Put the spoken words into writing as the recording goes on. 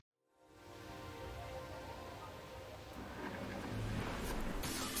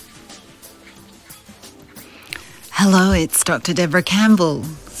Hello, it's Dr. Deborah Campbell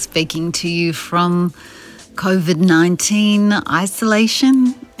speaking to you from COVID-19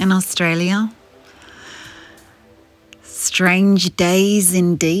 isolation in Australia. Strange days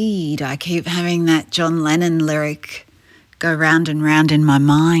indeed. I keep having that John Lennon lyric go round and round in my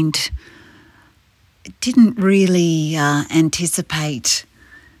mind. I didn't really anticipate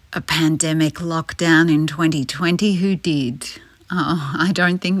a pandemic lockdown in 2020. Who did? Oh, I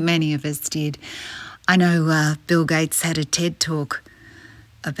don't think many of us did. I know Bill Gates had a TED talk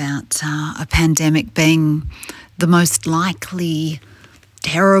about a pandemic being the most likely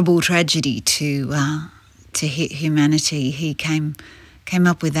terrible tragedy to hit humanity. He came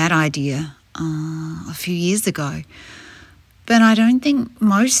up with that idea a few years ago. But I don't think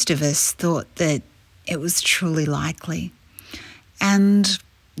most of us thought that it was truly likely. And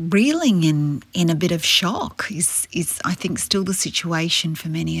reeling in a bit of shock is I think still the situation for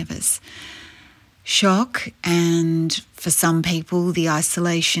many of us. Shock, and for some people the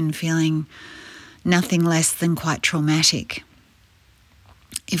isolation feeling nothing less than quite traumatic.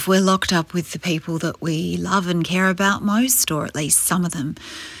 If we're locked up with the people that we love and care about most, or at least some of them,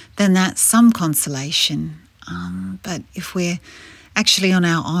 then that's some consolation. But if we're actually on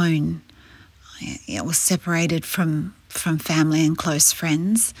our own, we're separated from family and close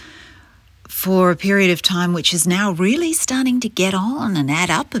friends for a period of time, which is now really starting to get on and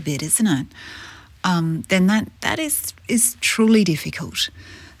add up a bit, isn't it? Then that is truly difficult.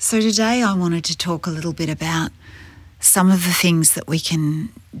 So today I wanted to talk a little bit about some of the things that we can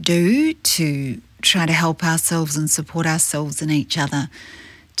do to try to help ourselves and support ourselves and each other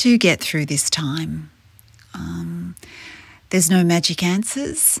to get through this time. There's no magic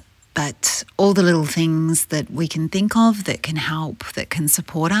answers, but all the little things that we can think of that can help, that can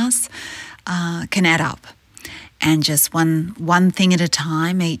support us, can add up. And just one thing at a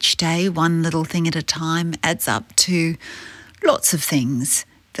time each day, one little thing at a time adds up to lots of things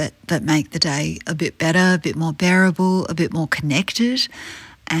that make the day a bit better, a bit more bearable, a bit more connected,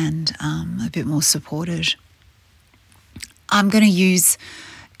 and a bit more supported. I'm going to use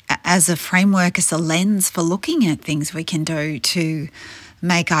as a framework, as a lens for looking at things we can do to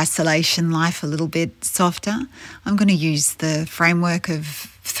make isolation life a little bit softer. I'm going to use the framework of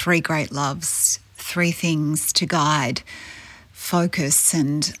 3 great loves, 3 things to guide focus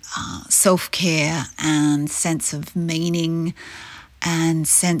and self-care and sense of meaning and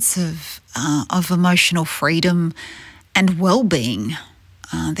sense of emotional freedom and well-being.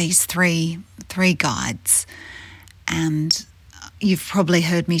 These three guides. And you've probably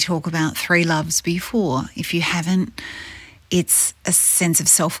heard me talk about 3 loves before. If you haven't, it's a sense of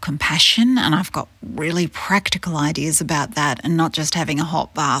self-compassion, and I've got really practical ideas about that, and not just having a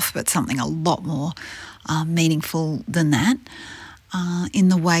hot bath, but something a lot more meaningful than that, in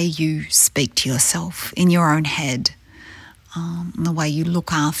the way you speak to yourself in your own head, in the way you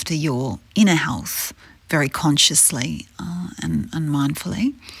look after your inner health very consciously and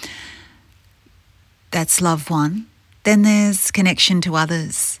mindfully. That's love 1. Then there's connection to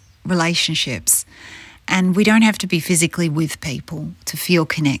others, relationships. And we don't have to be physically with people to feel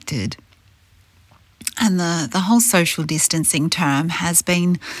connected. And the whole social distancing term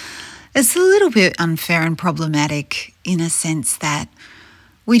it's a little bit unfair and problematic in a sense that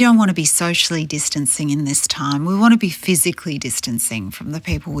we don't want to be socially distancing in this time. We want to be physically distancing from the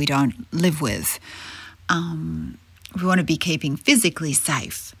people we don't live with. We want to be keeping physically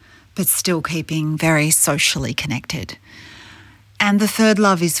safe, but still keeping very socially connected. And the 3rd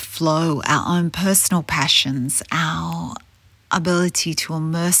love is flow, our own personal passions, our ability to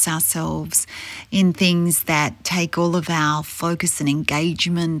immerse ourselves in things that take all of our focus and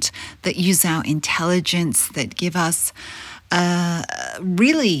engagement, that use our intelligence, that give us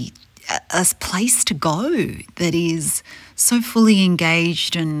really a place to go that is so fully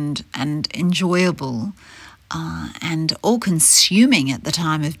engaged and enjoyable and all-consuming at the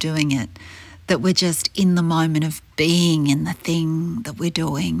time of doing it, that we're just in the moment of being in the thing that we're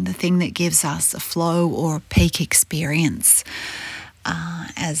doing, the thing that gives us a flow or a peak experience.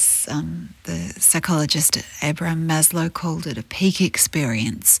 As the psychologist Abraham Maslow called it, a peak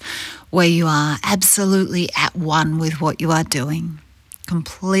experience, where you are absolutely at one with what you are doing,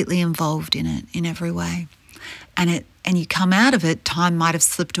 completely involved in it in every way. And you come out of it, time might have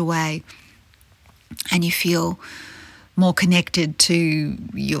slipped away, and you feel more connected to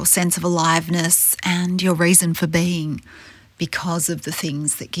your sense of aliveness and your reason for being because of the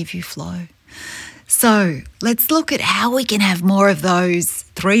things that give you flow. So let's look at how we can have more of those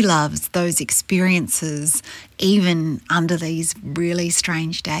 3 loves, those experiences, even under these really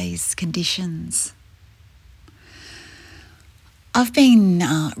strange days, conditions. I've been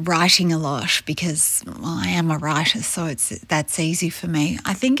writing a lot because I am a writer, so that's easy for me.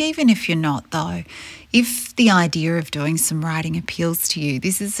 I think even if you're not, though, if the idea of doing some writing appeals to you,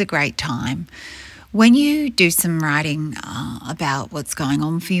 this is a great time. When you do some writing about what's going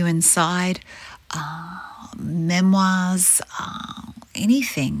on for you inside, memoirs,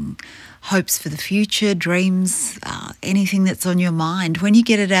 anything, hopes for the future, dreams, anything that's on your mind, when you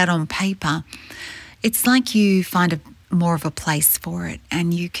get it out on paper, it's like you find more of a place for it,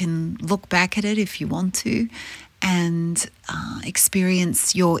 and you can look back at it if you want to and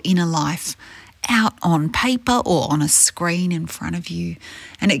experience your inner life out on paper or on a screen in front of you.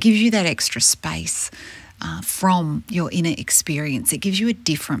 And it gives you that extra space from your inner experience. It gives you a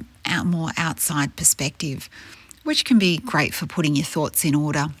different, more outside perspective, which can be great for putting your thoughts in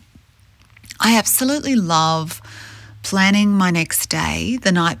order. I absolutely love planning my next day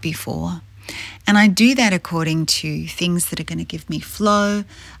the night before. And I do that according to things that are going to give me flow,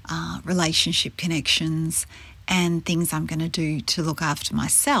 relationship connections, and things I'm going to do to look after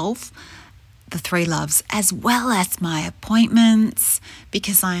myself, the three loves, as well as my appointments,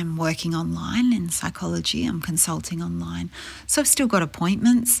 because I am working online in psychology. I'm consulting online. So I've still got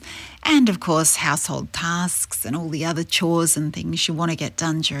appointments, and of course household tasks and all the other chores and things you want to get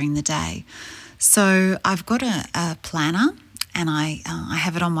done during the day. So I've got a planner, and I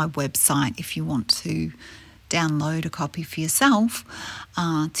have it on my website if you want to download a copy for yourself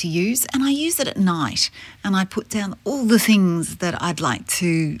to use. And I use it at night, and I put down all the things that I'd like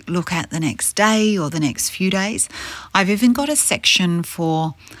to look at the next day or the next few days. I've even got a section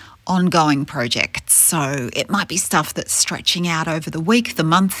for ongoing projects. So it might be stuff that's stretching out over the week, the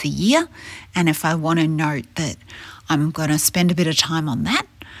month, the year. And if I want to note that I'm going to spend a bit of time on that,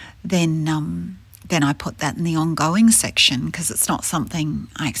 then I put that in the ongoing section, because it's not something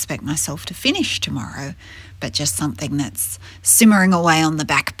I expect myself to finish tomorrow, but just something that's simmering away on the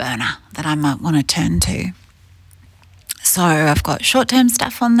back burner that I might want to turn to. So I've got short-term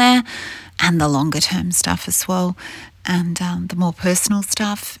stuff on there and the longer-term stuff as well, and the more personal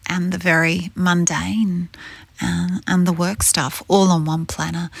stuff and the very mundane and the work stuff, all on one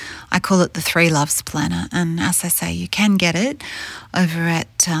planner. I call it the Three Loves Planner, and as I say, you can get it over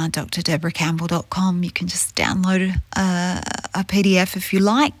at drdeborahcampbell.com. You can just download a PDF if you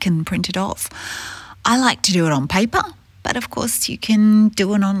like and print it off. I like to do it on paper, but of course you can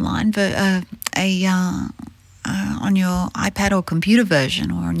do an online on your iPad or computer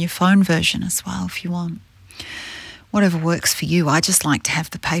version, or on your phone version as well if you want. Whatever works for you. I just like to have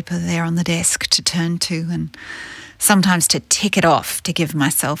the paper there on the desk to turn to, and sometimes to tick it off to give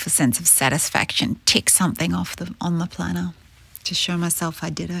myself a sense of satisfaction. Tick something off on the planner to show myself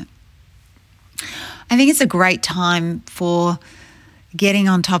I did it. I think it's a great time for getting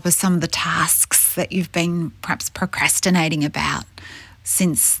on top of some of the tasks that you've been perhaps procrastinating about,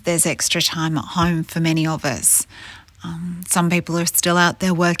 since there's extra time at home for many of us. Some people are still out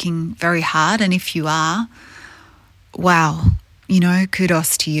there working very hard, and if you are, wow,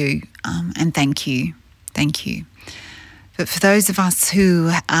 kudos to you, and thank you. But for those of us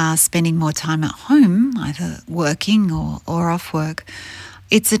who are spending more time at home, either working or off work,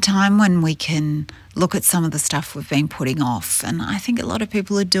 it's a time when we can look at some of the stuff we've been putting off. And I think a lot of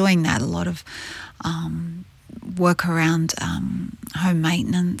people are doing that, a lot of work around home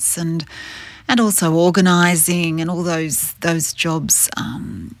maintenance and also organising and all those jobs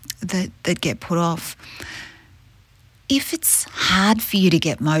that get put off. If it's hard for you to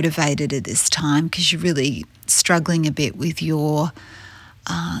get motivated at this time because you're really struggling a bit with your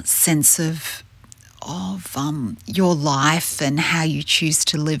sense of your life and how you choose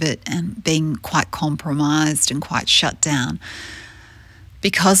to live it, and being quite compromised and quite shut down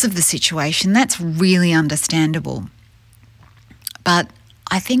because of the situation, that's really understandable. But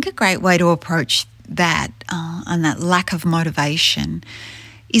I think a great way to approach that and that lack of motivation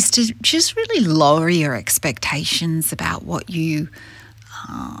is to just really lower your expectations about what you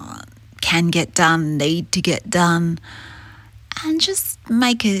can get done, need to get done, and just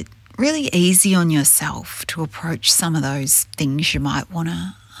make it really easy on yourself to approach some of those things you might want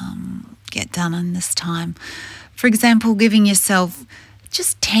to get done in this time. For example, giving yourself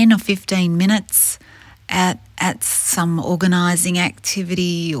just 10 or 15 minutes at some organising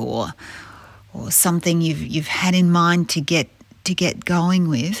activity or something you've had in mind to get going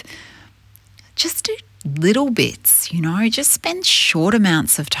with. Just do little bits, just spend short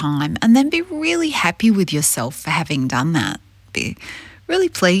amounts of time, and then be really happy with yourself for having done that. Be really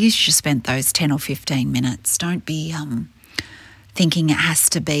pleased you spent those 10 or 15 minutes. Don't be thinking it has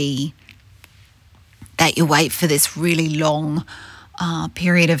to be that you wait for this really long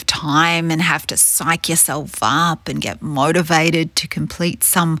period of time and have to psych yourself up and get motivated to complete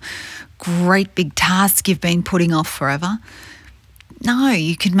some great big task you've been putting off forever. No,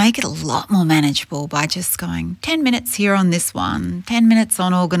 you can make it a lot more manageable by just going 10 minutes here on this one, 10 minutes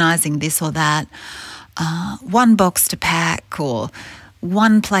on organising this or that, one box to pack or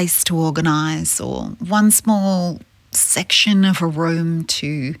one place to organise or one small section of a room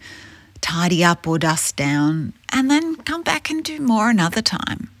to tidy up or dust down, and then come back and do more another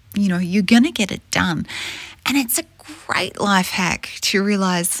time. You're going to get it done. And it's a great life hack to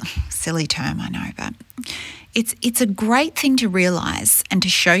realise, silly term, I know, but it's a great thing to realise and to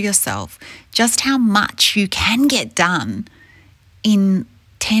show yourself just how much you can get done in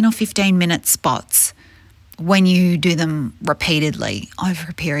 10 or 15 minute spots when you do them repeatedly over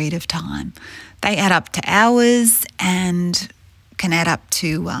a period of time. They add up to hours and can add up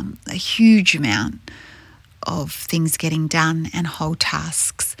to a huge amount of things getting done and whole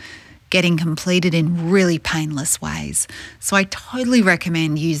tasks getting completed in really painless ways. So I totally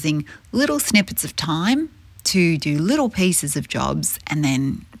recommend using little snippets of time to do little pieces of jobs and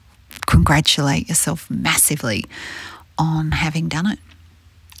then congratulate yourself massively on having done it,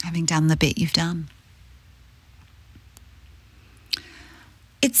 having done the bit you've done.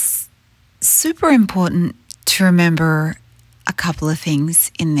 It's super important to remember a couple of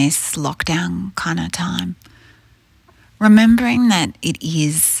things in this lockdown kind of time. Remembering that it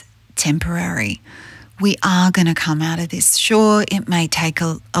is temporary. We are going to come out of this. Sure, it may take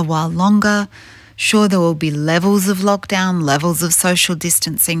a while longer. Sure, there will be levels of lockdown, levels of social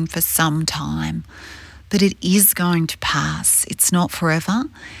distancing for some time, but it is going to pass. It's not forever.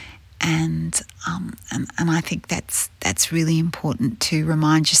 And I think that's really important to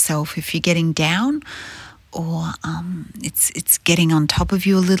remind yourself if you're getting down or it's getting on top of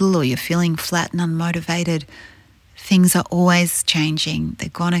you a little, or you're feeling flat and unmotivated. Things are always changing. They're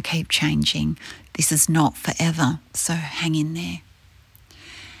going to keep changing. This is not forever, so hang in there.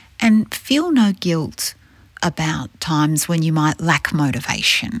 And feel no guilt about times when you might lack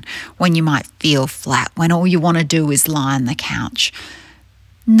motivation, when you might feel flat, when all you want to do is lie on the couch.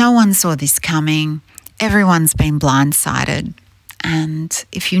 No one saw this coming. Everyone's been blindsided. And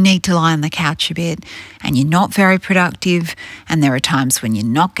if you need to lie on the couch a bit and you're not very productive and there are times when you're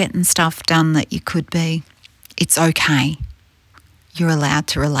not getting stuff done that you could be, it's okay. You're allowed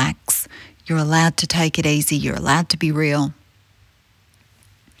to relax. You're allowed to take it easy. You're allowed to be real.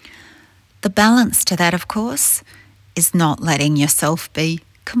 The balance to that, of course, is not letting yourself be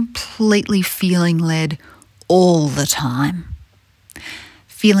completely feeling-led all the time.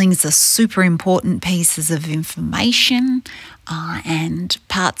 Feelings are super important pieces of information and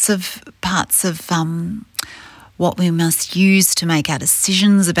parts of what we must use to make our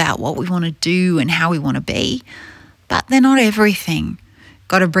decisions about what we want to do and how we want to be. But they're not everything.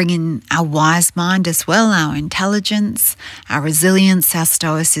 Got to bring in our wise mind as well, our intelligence, our resilience, our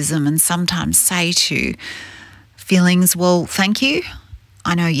stoicism, and sometimes say to feelings, well, thank you.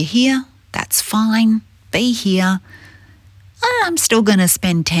 I know you're here. That's fine. Be here. I'm still going to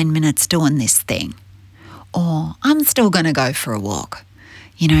spend 10 minutes doing this thing. Or I'm still going to go for a walk.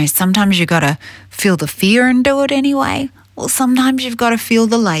 Sometimes you've got to feel the fear and do it anyway. Well, sometimes you've got to feel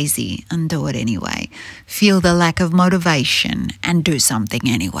the lazy and do it anyway. Feel the lack of motivation and do something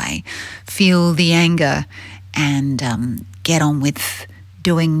anyway. Feel the anger and get on with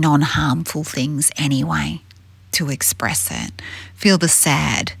doing non-harmful things anyway to express it. Feel the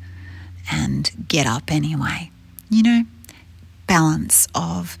sad and get up anyway. Balance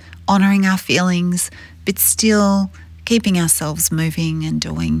of honouring our feelings, but still keeping ourselves moving and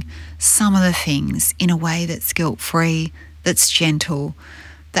doing some of the things in a way that's guilt-free, that's gentle,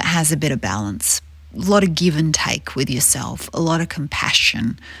 that has a bit of balance. A lot of give and take with yourself, a lot of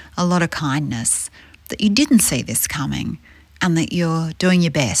compassion, a lot of kindness, that you didn't see this coming and that you're doing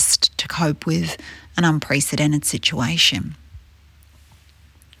your best to cope with an unprecedented situation.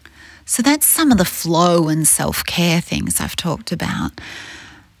 So that's some of the flow and self-care things I've talked about.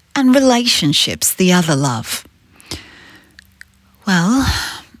 And relationships, the other love. Well,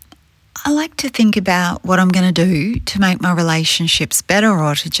 I like to think about what I'm going to do to make my relationships better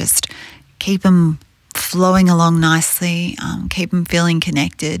or to just keep them flowing along nicely, keep them feeling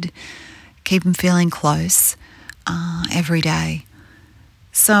connected, keep them feeling close every day.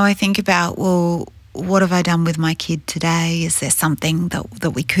 So I think about, well, what have I done with my kid today? Is there something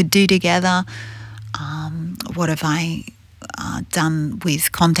that we could do together? What have I done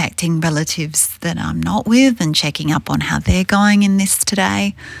with contacting relatives that I'm not with and checking up on how they're going in this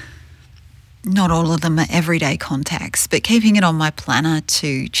today? Not all of them are everyday contacts, but keeping it on my planner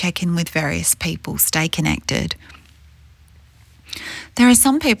to check in with various people, stay connected. There are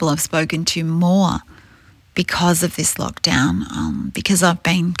some people I've spoken to more because of this lockdown, because I've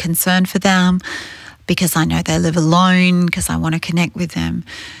been concerned for them, because I know they live alone, because I want to connect with them.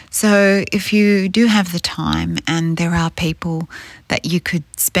 So if you do have the time and there are people that you could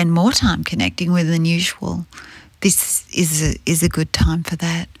spend more time connecting with than usual, this is a good time for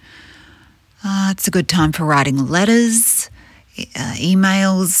that. It's a good time for writing letters,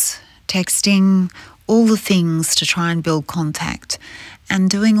 emails, texting, all the things to try and build contact, and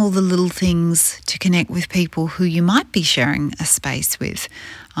doing all the little things to connect with people who you might be sharing a space with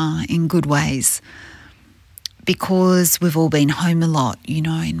in good ways. Because we've all been home a lot,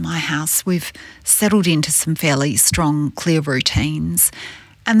 in my house, we've settled into some fairly strong, clear routines,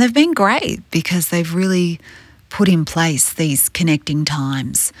 and they've been great because they've really put in place these connecting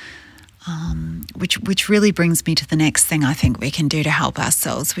times, which really brings me to the next thing I think we can do to help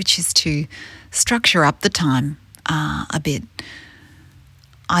ourselves, which is to structure up the time a bit.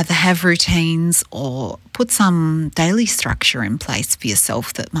 Either have routines or put some daily structure in place for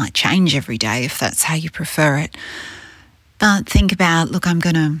yourself that might change every day if that's how you prefer it. But think about, look, I'm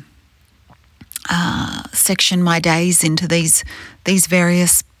going to section my days into these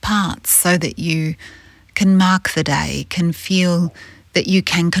various parts so that you can mark the day, can feel that you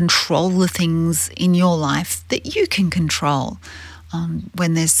can control the things in your life that you can control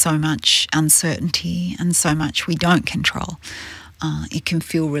when there's so much uncertainty and so much we don't control. It can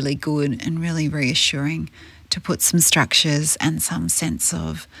feel really good and really reassuring to put some structures and some sense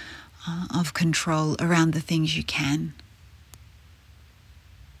of control around the things you can.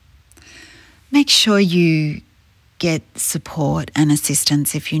 Make sure you get support and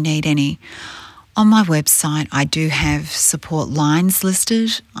assistance if you need any. On my website, I do have support lines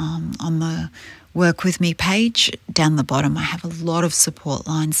listed on the Work With Me page. Down the bottom, I have a lot of support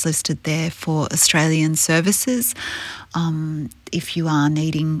lines listed there for Australian services. If you are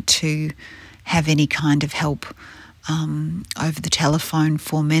needing to have any kind of help over the telephone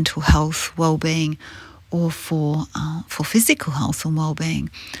for mental health, well-being, or for physical health and well-being.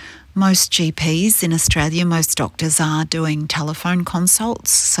 Most GPs in Australia, most doctors are doing telephone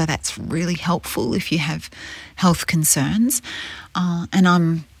consults, so that's really helpful if you have health concerns. And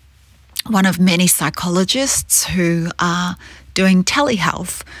I'm one of many psychologists who are doing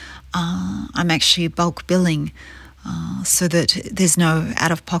telehealth. I'm actually bulk billing so that there's no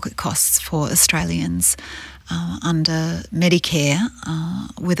out-of-pocket costs for Australians under Medicare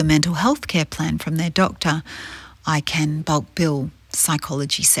with a mental health care plan from their doctor. I can bulk bill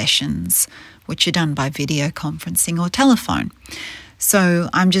psychology sessions, which are done by video conferencing or telephone. So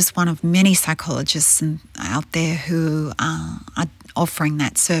I'm just one of many psychologists out there who are offering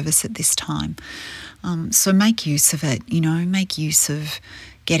that service at this time. So make use of it, make use of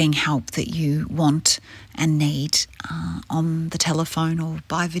getting help that you want and need on the telephone or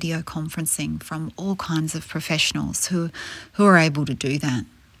by video conferencing from all kinds of professionals who are able to do that.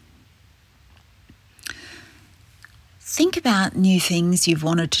 Think about new things you've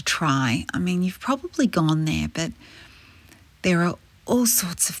wanted to try. I mean, you've probably gone there, but there are all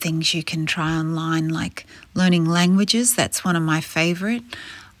sorts of things you can try online, like learning languages. That's one of my favourites.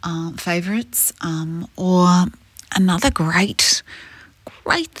 Or another great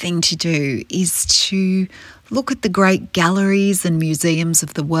thing to do is to look at the great galleries and museums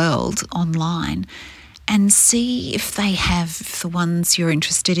of the world online and see if the ones you're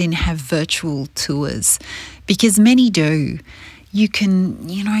interested in have virtual tours, because many do. You can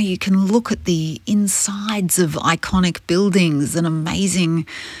look at the insides of iconic buildings and amazing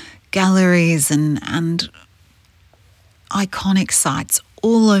galleries and iconic sites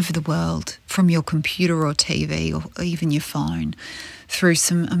all over the world from your computer or TV or even your phone through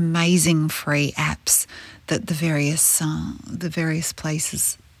some amazing free apps that the various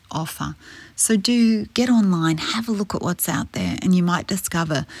places offer. So do get online, have a look at what's out there, and you might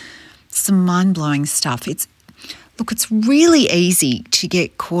discover some mind-blowing stuff. It's really easy to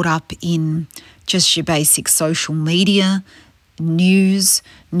get caught up in just your basic social media, news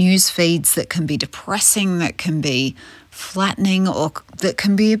feeds that can be depressing, that can be flattening, or that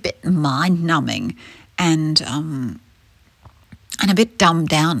can be a bit mind-numbing and a bit dumbed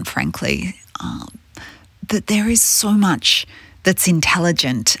down, frankly. That there is so much that's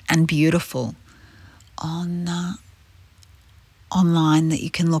intelligent and beautiful online that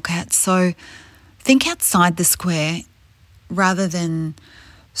you can look at. So think outside the square rather than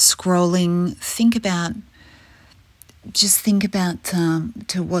scrolling. Think about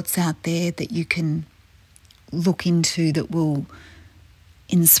to what's out there that you can look into that will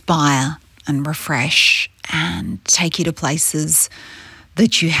inspire and refresh and take you to places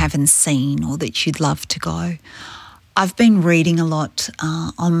that you haven't seen or that you'd love to go. I've been reading a lot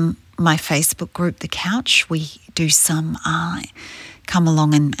on my Facebook group, The Couch. We do some, come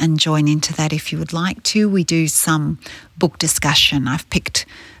along and join into that if you would like to. We do some book discussion. I've picked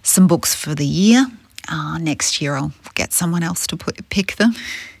some books for the year. Next year I'll get someone else to pick them,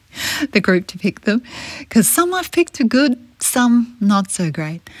 the group to pick them, because some I've picked are good, some not so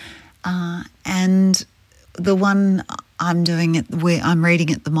great. And the one I'm reading at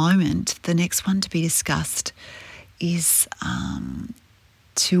the moment, the next one to be discussed is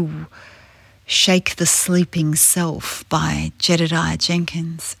To Shake the Sleeping Self by Jedediah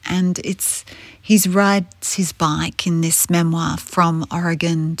Jenkins. And he rides his bike in this memoir from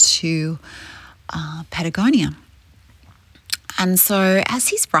Oregon to Patagonia. And so as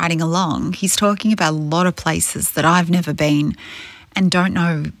he's riding along, he's talking about a lot of places that I've never been and don't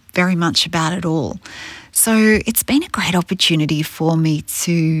know very much about at all. So it's been a great opportunity for me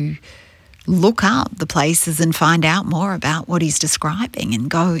to look up the places and find out more about what he's describing and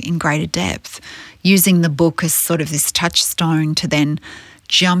go in greater depth, using the book as sort of this touchstone to then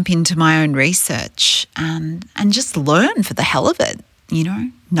jump into my own research and just learn for the hell of it.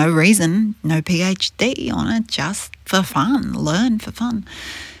 No reason, no PhD on it, just for fun, learn for fun,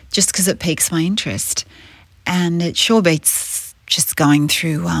 just because it piques my interest. And it sure beats just going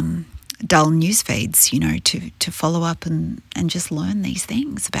through dull news feeds, to follow up and just learn these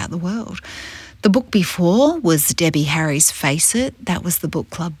things about the world. The book before was Debbie Harry's Face It. That was the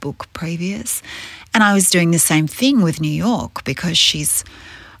book club book previous. And I was doing the same thing with New York because she's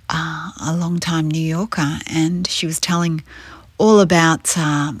a long-time New Yorker, and she was telling all about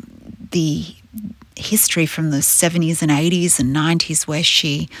the history from the 70s and 80s and 90s where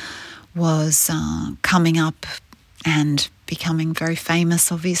she was coming up and becoming very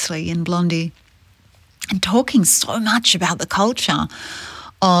famous, obviously, in Blondie, and talking so much about the culture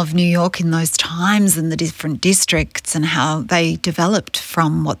of New York in those times and the different districts and how they developed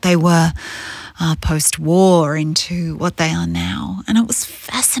from what they were post-war into what they are now. And it was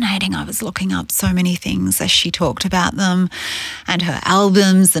fascinating. I was looking up so many things as she talked about them and her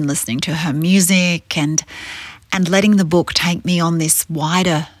albums and listening to her music and letting the book take me on this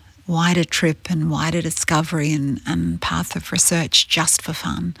wider trip and wider discovery and path of research just for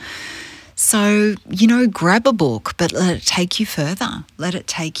fun. So, grab a book, but let it take you further. Let it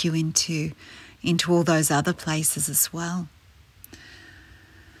take you into all those other places as well.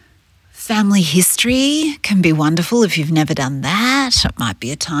 Family history can be wonderful if you've never done that. It might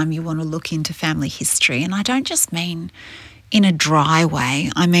be a time you want to look into family history. And I don't just mean in a dry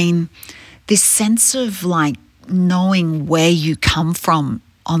way. I mean this sense of knowing where you come from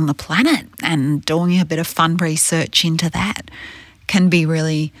on the planet and doing a bit of fun research into that can be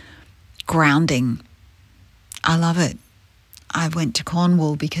really grounding. I love it. I went to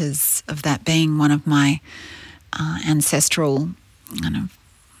Cornwall because of that being one of my ancestral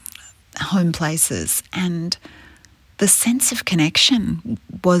home places, and the sense of connection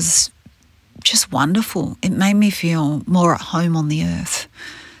was just wonderful. It made me feel more at home on the earth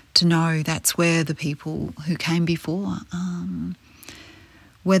to know that's where the people who came before,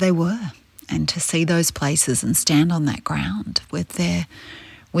 where they were, and to see those places and stand on that ground with their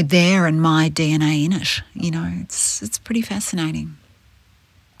and my DNA in it. It's pretty fascinating.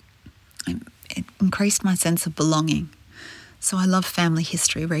 It increased my sense of belonging. So I love family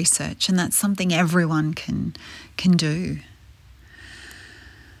history research, and that's something everyone can do.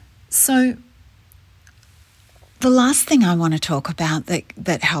 So the last thing I want to talk about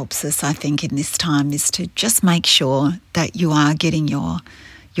that helps us, I think, in this time is to just make sure that you are getting your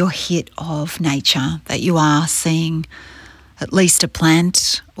hit of nature, that you are seeing at least a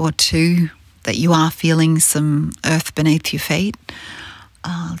plant or two, that you are feeling some earth beneath your feet,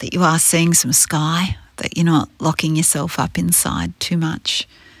 that you are seeing some sky, that you're not locking yourself up inside too much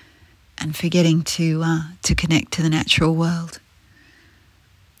and forgetting to connect to the natural world.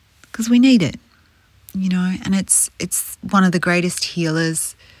 Because we need it, and it's one of the greatest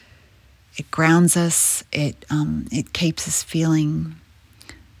healers. It grounds us, it keeps us feeling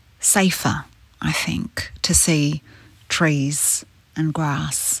safer, I think, to see trees and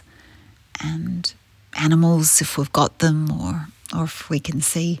grass and animals if we've got them, or if we can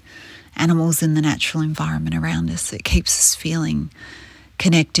see animals in the natural environment around us. It keeps us feeling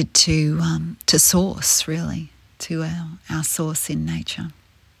connected to source, really, to our source in nature.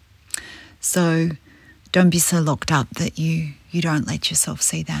 So don't be so locked up that you don't let yourself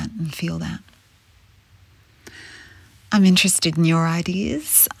see that and feel that. I'm interested in your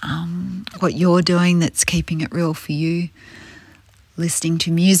ideas, what you're doing that's keeping it real for you. Listening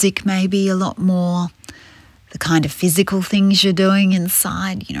to music maybe a lot more, the kind of physical things you're doing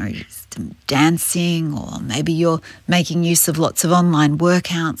inside, some dancing, or maybe you're making use of lots of online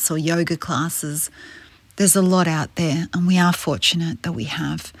workouts or yoga classes. There's a lot out there, and we are fortunate that we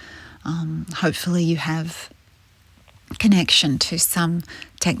have. Hopefully you have connection to some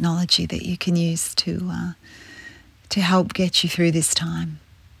technology that you can use to help get you through this time.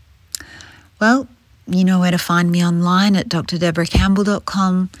 Well, you know where to find me online at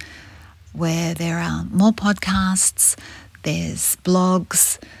drdeborahcampbell.com, where there are more podcasts, there's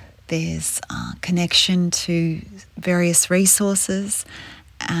blogs, there's connection to various resources,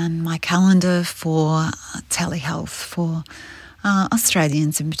 and my calendar for telehealth for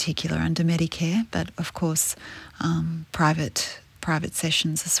Australians in particular under Medicare, but of course private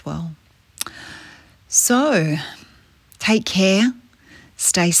sessions as well. So take care,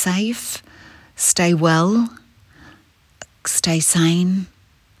 stay safe, stay well, stay sane,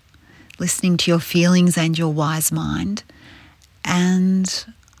 listening to your feelings and your wise mind, and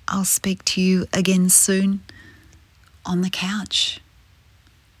I'll speak to you again soon on the couch.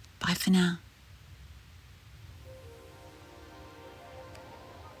 Bye for now.